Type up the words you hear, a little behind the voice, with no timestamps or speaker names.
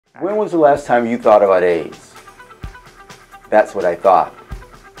When was the last time you thought about AIDS? That's what I thought.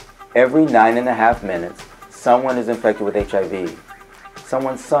 Every 9.5 minutes, someone is infected with HIV.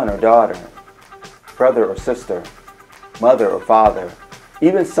 Someone's son or daughter, brother or sister, mother or father,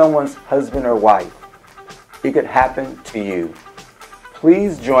 even someone's husband or wife. It could happen to you.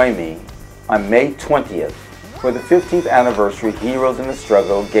 Please join me on May 20th for the 15th anniversary Heroes in the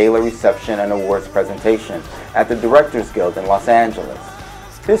Struggle Gala reception and awards presentation at the Directors Guild in Los Angeles.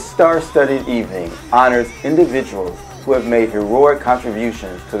 This star-studded evening honors individuals who have made heroic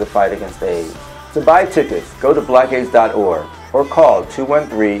contributions to the fight against AIDS. To buy tickets, go to blackaids.org or call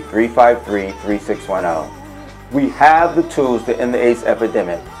 213-353-3610. We have the tools to end the AIDS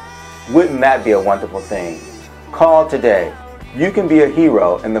epidemic. Wouldn't that be a wonderful thing? Call today. You can be a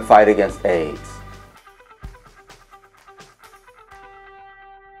hero in the fight against AIDS.